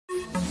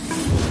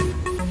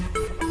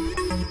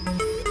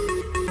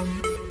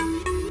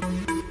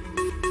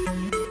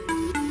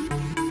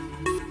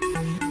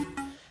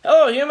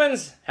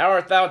humans, how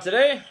art thou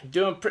today?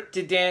 Doing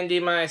pretty dandy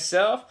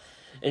myself.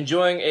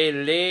 Enjoying a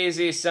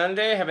lazy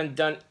Sunday. Haven't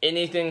done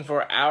anything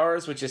for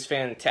hours, which is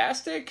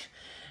fantastic.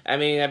 I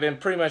mean, I've been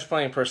pretty much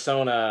playing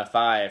Persona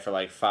 5 for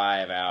like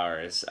 5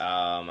 hours.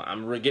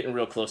 I'm getting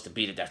real close to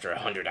beat it after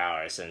 100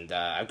 hours, and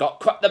I've got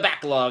quite the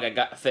backlog I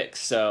got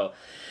fixed. So,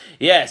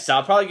 yes,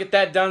 I'll probably get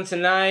that done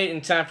tonight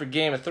in time for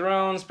Game of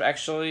Thrones, but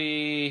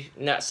actually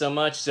not so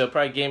much. So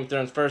probably Game of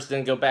Thrones first,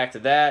 then go back to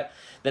that.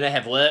 Then I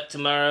have work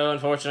tomorrow,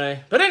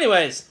 unfortunately. But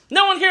anyways,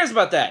 no one cares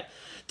about that.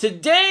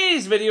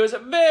 Today's video is a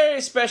very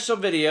special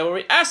video where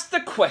we ask the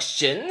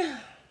question,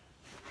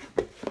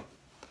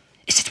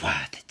 is it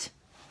worth it?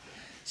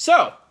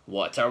 So,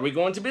 what are we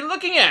going to be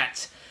looking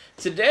at?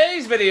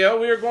 Today's video,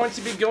 we are going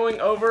to be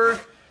going over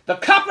the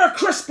Copper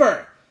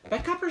Crisper by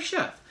Copper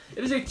Chef.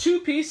 It is a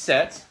two-piece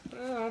set,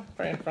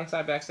 front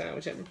side, back side,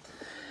 whichever.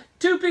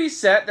 Two-piece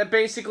set that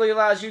basically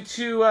allows you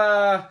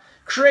to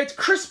create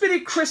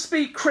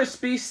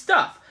crispy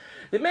stuff.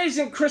 The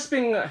amazing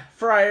crisping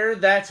fryer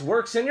that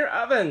works in your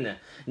oven.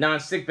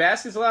 Non-stick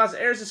baskets allows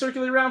air to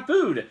circulate around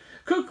food.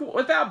 Cook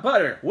without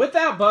butter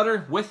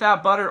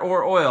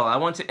or oil. I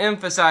want to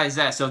emphasize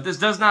that. So if this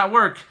does not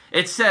work,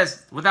 it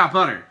says without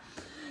butter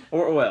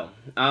or oil.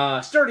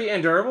 Sturdy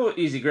and durable,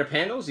 easy grip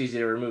handles, easy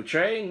to remove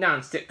tray,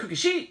 non-stick cookie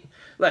sheet,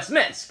 less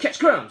mess, catch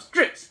crumbs,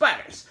 drip,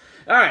 splatters.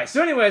 Alright,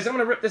 so anyways, I'm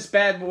going to rip this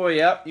bad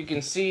boy up. You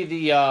can see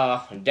the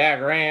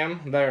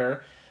diagram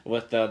there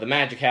with the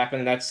magic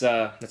happening. That's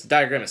a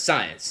diagram of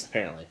science,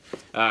 apparently.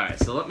 Alright,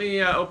 so let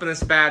me open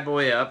this bad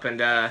boy up, and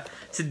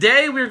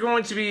today we're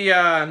going to be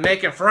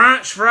making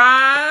French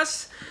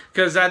fries,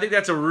 because I think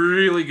that's a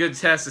really good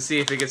test to see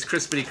if it gets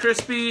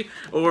crispy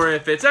or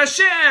if it's a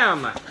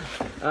sham.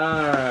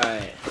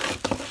 Alright,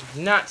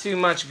 not too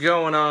much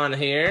going on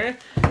here.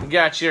 You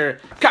got your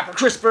Copper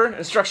Crisper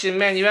instruction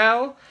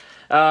manual.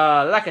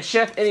 Like a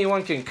chef,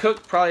 anyone can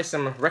cook. Probably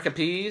some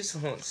recipes.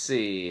 Let's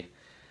see.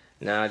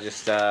 No,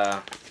 just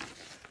trying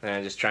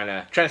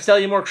to sell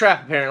you more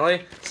crap,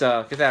 apparently.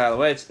 So get that out of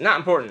the way. It's not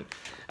important.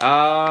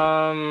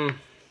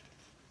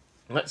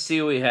 Let's see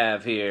what we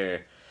have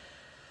here.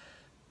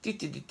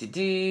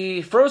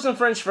 Frozen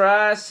French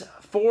fries,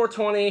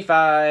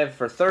 $4.25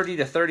 for 30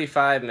 to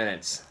 35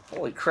 minutes.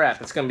 Holy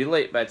crap! It's gonna be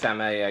late by the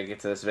time I get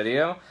to this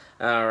video.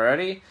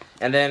 Alrighty,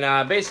 and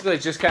then basically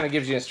it just kind of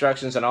gives you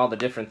instructions on all the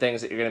different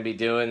things that you're going to be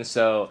doing.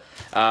 So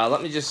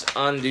let me just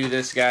undo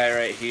this guy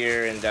right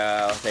here, and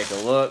I'll take a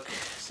look.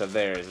 So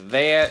there's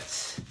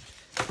that.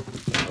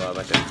 A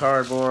bunch of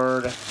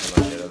cardboard, a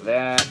bunch of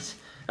that.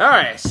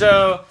 Alright,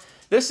 so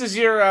this is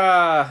your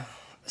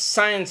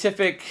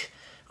scientific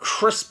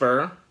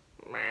crisper.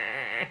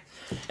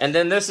 And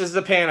then this is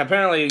the pan.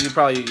 Apparently you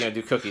probably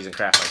do cookies and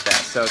crap like that.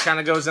 So it kind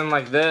of goes in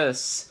like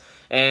this.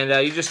 And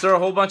you just throw a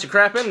whole bunch of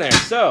crap in there.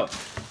 So,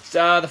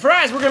 the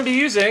fries we're going to be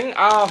using,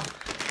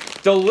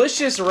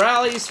 delicious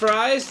Rally's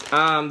fries.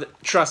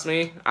 Trust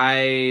me,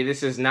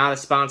 this is not a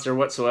sponsor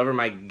whatsoever.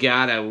 My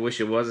God, I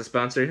wish it was a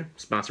sponsor.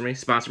 Sponsor me.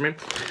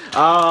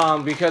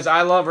 Because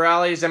I love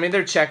Rally's. I mean,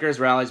 they're Checkers,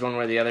 Rally's, one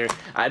way or the other.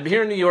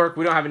 Here in New York,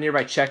 we don't have a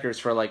nearby Checkers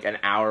for like an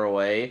hour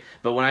away.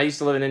 But when I used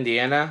to live in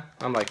Indiana,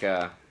 I'm like,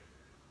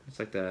 it's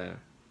like the...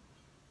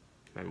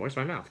 Where's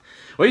my mouth?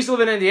 Well, I used to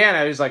live in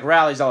Indiana. It was like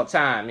Rally's all the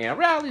time. You know,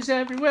 Rally's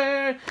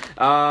everywhere.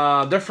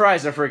 Their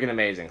fries are freaking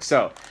amazing.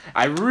 So,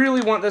 I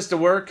really want this to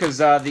work because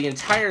the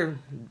entire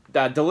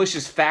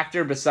delicious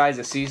factor besides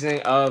the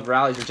seasoning of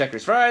Rally's and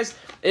Checkers fries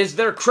is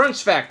their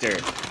crunch factor.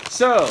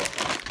 So,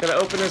 gonna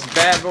open this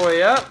bad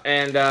boy up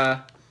and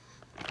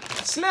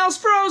it smells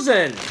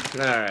frozen.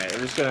 Alright,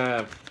 we're just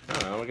gonna, I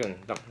don't know, we're gonna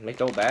make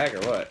the whole bag or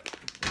what?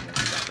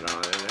 Drop it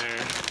on in there.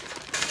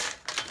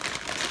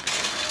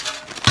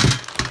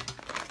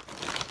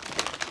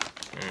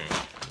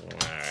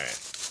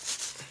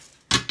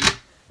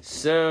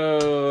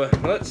 So,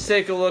 let's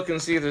take a look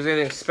and see if there's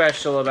anything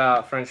special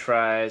about French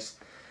fries.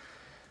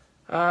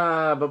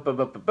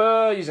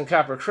 Using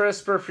Copper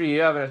Crisper, free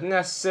oven if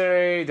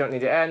necessary. Don't need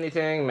to add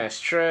anything. Mesh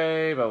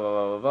tray, blah,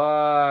 blah,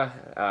 blah,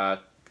 blah.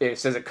 It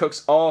says it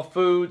cooks all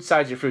food,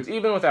 sides your foods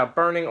even without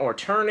burning or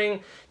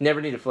turning.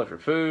 Never need to flip your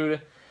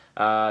food.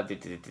 Alright, so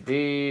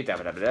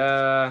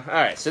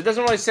it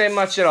doesn't really say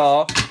much at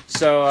all.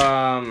 So,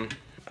 I don't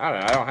know,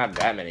 I don't have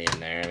that many in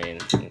there. I mean,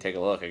 you can take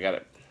a look. I got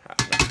it.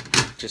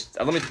 Just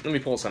let me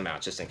pull some out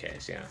just in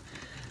case,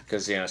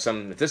 because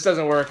if this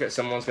doesn't work,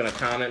 someone's gonna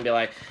comment and be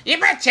like, "You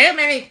put too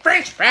many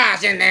French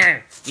fries in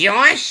there,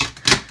 yosh."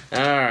 All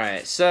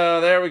right,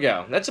 so there we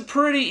go. That's a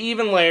pretty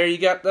even layer. You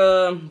got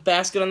the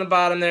basket on the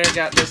bottom there.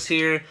 Got this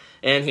here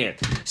and here.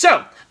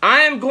 So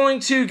I am going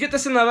to get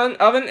this in the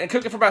oven and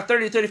cook it for about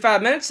 30 to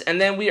 35 minutes,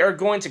 and then we are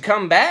going to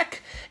come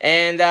back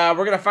and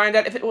we're gonna find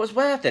out if it was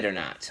worth it or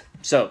not.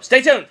 So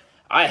stay tuned.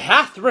 I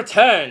hath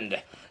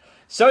returned.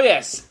 So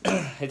yes,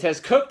 it has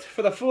cooked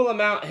for the full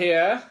amount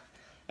here,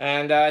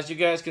 and as you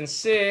guys can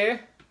see,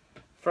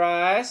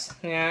 fries,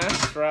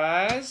 yes,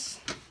 fries,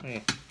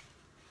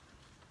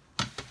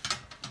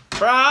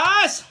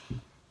 fries,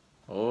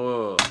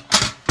 oh,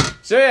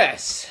 so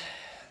yes,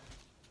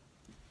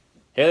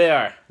 Here they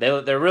are.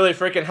 They're really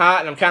freaking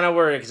hot, and I'm kind of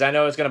worried because I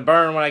know it's going to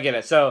burn when I get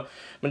it. So I'm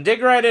going to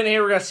dig right in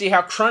here. We're going to see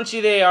how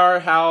crunchy they are,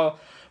 how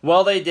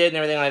well they did, and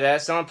everything like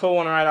that. So I'm going to pull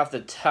one right off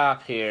the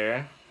top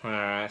here. All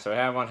right, so I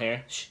have one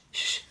here. Shh,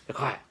 shh, be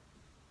quiet.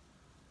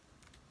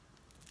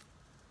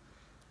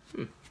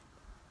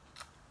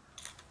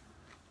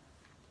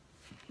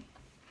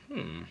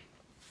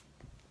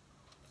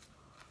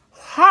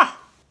 Ha!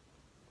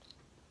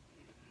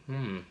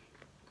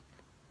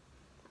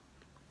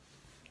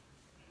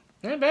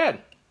 Ain't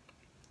bad.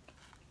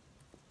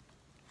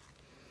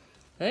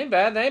 Ain't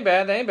bad, ain't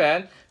bad, ain't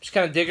bad. Just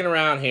kind of digging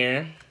around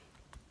here.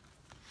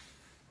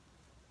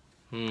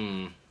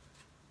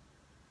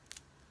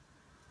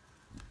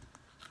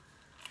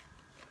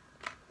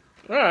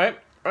 Alright,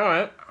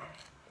 alright.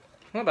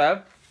 Not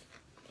bad.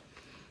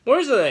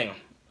 Where's the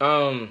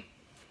thing?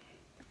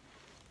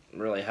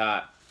 Really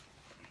hot.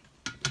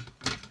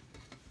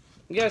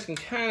 You guys can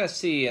kind of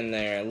see in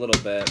there a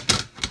little bit.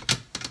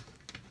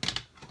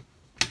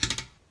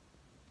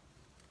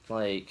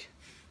 Like,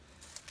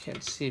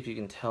 can't see if you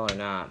can tell or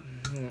not.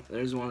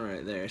 There's one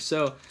right there.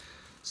 So,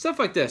 stuff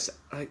like this.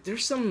 Like,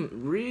 there's some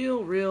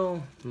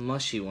real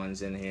mushy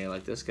ones in here.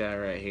 Like this guy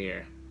right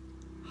here.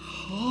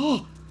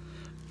 Oh,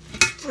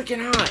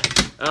 freaking hot.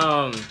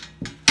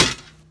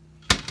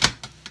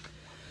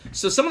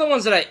 So some of the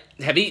ones that I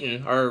have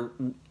eaten are,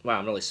 wow,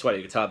 I'm really sweaty.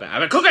 You can tell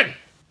I've been cooking.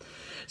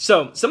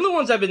 So some of the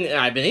ones I've been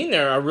eating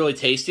there are really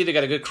tasty. They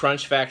got a good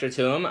crunch factor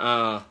to them.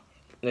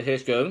 They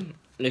taste good.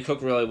 They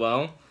cook really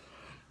well.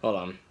 Hold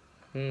on.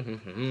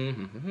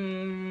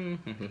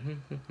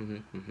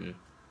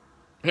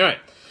 Alright.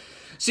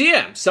 So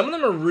yeah, some of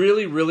them are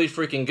really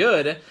freaking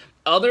good.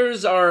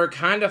 Others are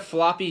kind of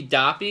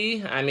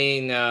floppy-doppy. I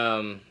mean,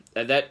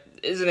 that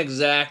isn't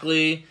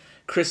exactly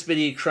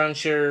crispity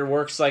cruncher,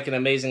 works like an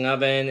amazing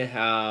oven,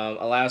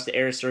 allows the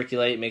air to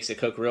circulate, makes it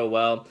cook real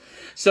well.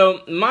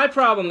 So my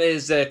problem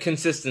is the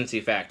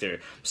consistency factor.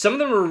 Some of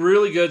them are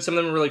really good, some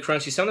of them are really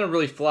crunchy, some of them are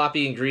really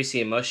floppy and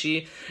greasy and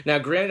mushy. Now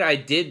granted, I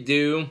did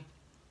do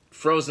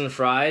frozen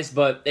fries,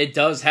 but it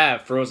does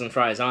have frozen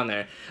fries on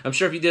there. I'm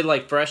sure if you did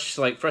like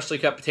freshly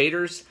cut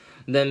potatoes,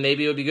 then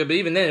maybe it would be good, but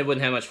even then it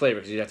wouldn't have much flavor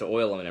because you'd have to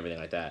oil them and everything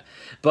like that.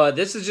 But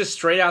this is just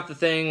straight out the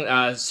thing.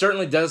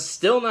 Certainly does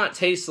still not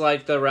taste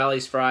like the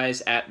Rally's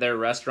fries at their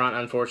restaurant,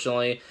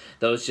 unfortunately.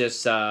 Those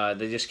just,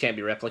 they just can't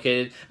be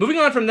replicated. Moving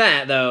on from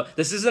that, though,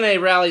 this isn't a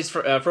Rally's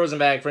frozen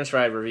bag french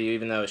fry review,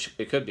 even though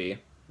it could be.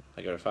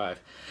 I go to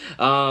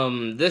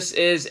 5. This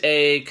is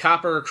a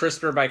Copper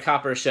Crisper by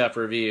Copper Chef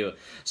review.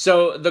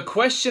 So the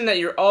question that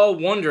you're all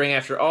wondering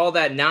after all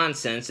that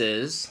nonsense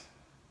is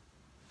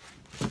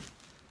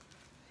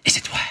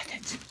it worth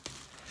it?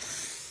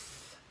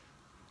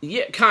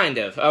 Yeah, kind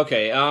of.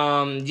 Okay,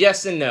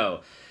 yes and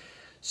no.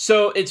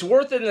 So it's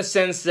worth it in the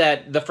sense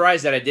that the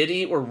fries that I did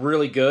eat were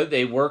really good.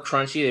 They were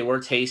crunchy. They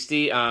were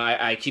tasty.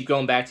 I keep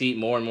going back to eat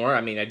more and more.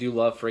 I mean, I do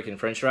love freaking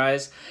french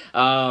fries.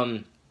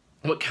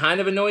 What kind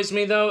of annoys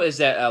me, though, is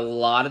that a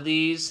lot of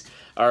these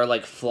are,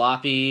 like,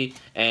 floppy,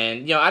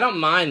 and, you know, I don't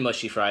mind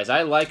mushy fries.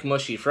 I like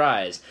mushy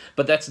fries,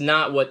 but that's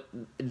not what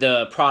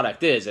the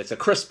product is. It's a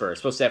crisper.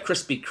 It's supposed to have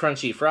crispy,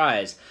 crunchy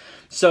fries.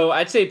 So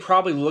I'd say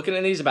probably looking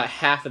at these, about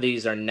half of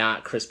these are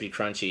not crispy,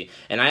 crunchy.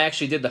 And I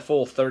actually did the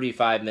full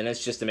 35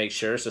 minutes just to make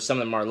sure, so some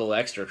of them are a little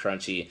extra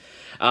crunchy.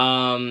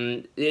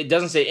 It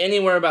doesn't say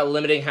anywhere about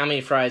limiting how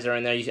many fries are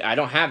in there. I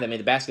don't have them. I mean,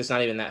 the basket's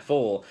not even that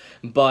full.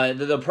 But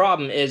the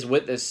problem is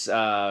with this, with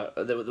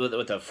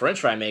the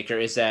French fry maker,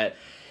 is that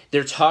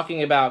they're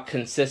talking about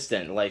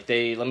consistent. Like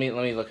let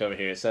me look over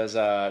here. It says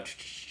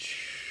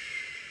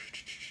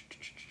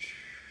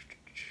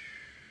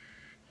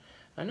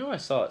I know I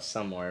saw it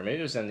somewhere. Maybe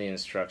it was in the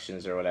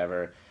instructions or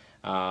whatever.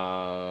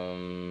 I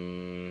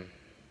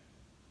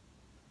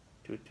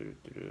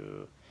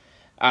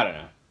don't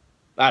know.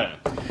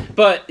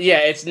 But yeah,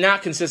 it's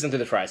not consistent to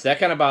the fries. That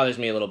kind of bothers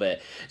me a little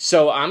bit.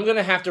 So I'm going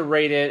to have to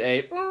rate it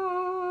a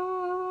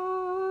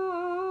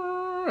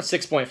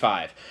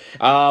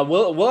 6.5.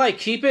 Will I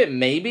keep it?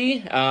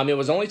 Maybe. It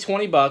was only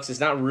 $20. It's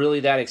not really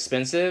that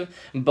expensive,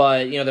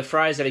 but you know, the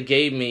fries that it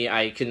gave me,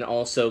 I can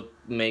also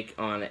make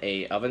on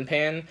a oven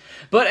pan.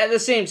 But at the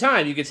same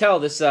time, you can tell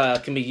this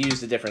can be used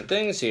to different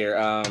things here.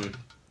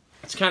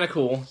 It's kind of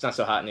cool. It's not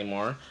so hot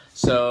anymore.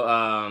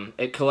 So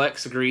it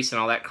collects grease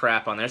and all that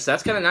crap on there. So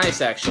that's kind of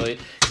nice, actually,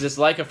 because it's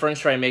like a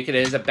French fry maker. It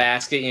is a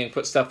basket. You can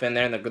put stuff in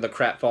there, and the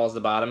crap falls to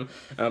the bottom.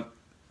 I'm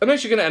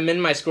actually going to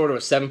amend my score to a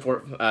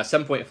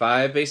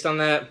 7.5 based on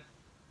that,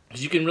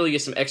 because you can really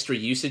get some extra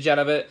usage out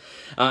of it.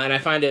 And I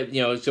find it,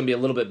 you know, it's going to be a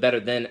little bit better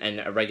than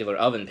a regular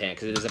oven pan,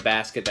 because it is a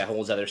basket that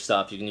holds other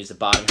stuff. You can use the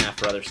bottom half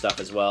for other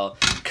stuff as well.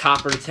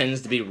 Copper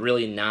tends to be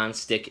really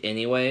non-stick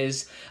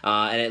anyways,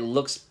 and it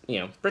looks, you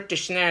know, pretty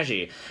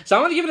snazzy. So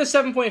I'm going to give it a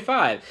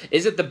 7.5.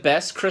 Is it the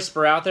best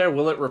crisper out there?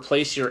 Will it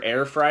replace your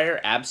air fryer?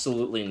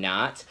 Absolutely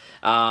not.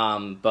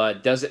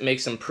 But does it make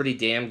some pretty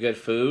damn good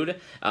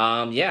food?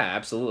 Yeah,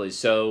 absolutely.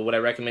 So would I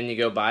recommend you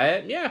go buy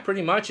it? Yeah,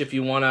 pretty much. If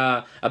you want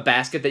a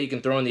basket that you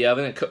can throw in the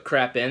oven and cook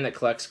crap in that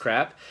collects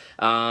crap,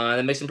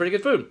 that makes some pretty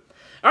good food.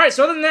 Alright,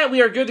 so other than that,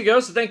 we are good to go.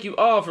 So thank you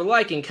all for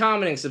liking,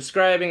 commenting,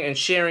 subscribing, and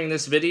sharing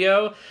this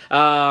video.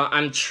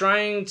 I'm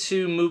trying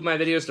to move my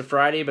videos to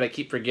Friday, but I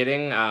keep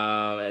forgetting.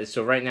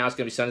 So right now it's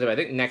going to be Sunday, but I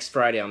think next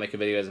Friday I'll make a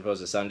video as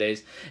opposed to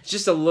Sundays. It's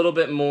just a little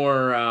bit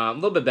more, a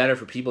little bit better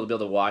for people to be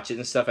able to watch it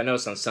and stuff. I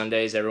noticed on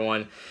Sundays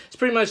everyone is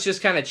pretty much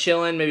just kind of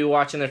chilling, maybe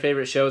watching their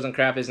favorite shows and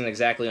crap isn't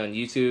exactly on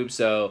YouTube.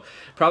 So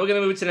probably going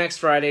to move it to next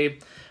Friday.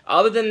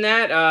 Other than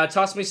that,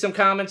 toss me some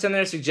comments in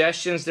there,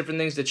 suggestions, different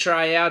things to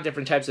try out,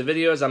 different types of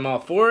videos. I'm all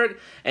for it.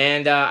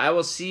 And I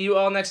will see you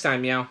all next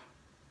time, meow.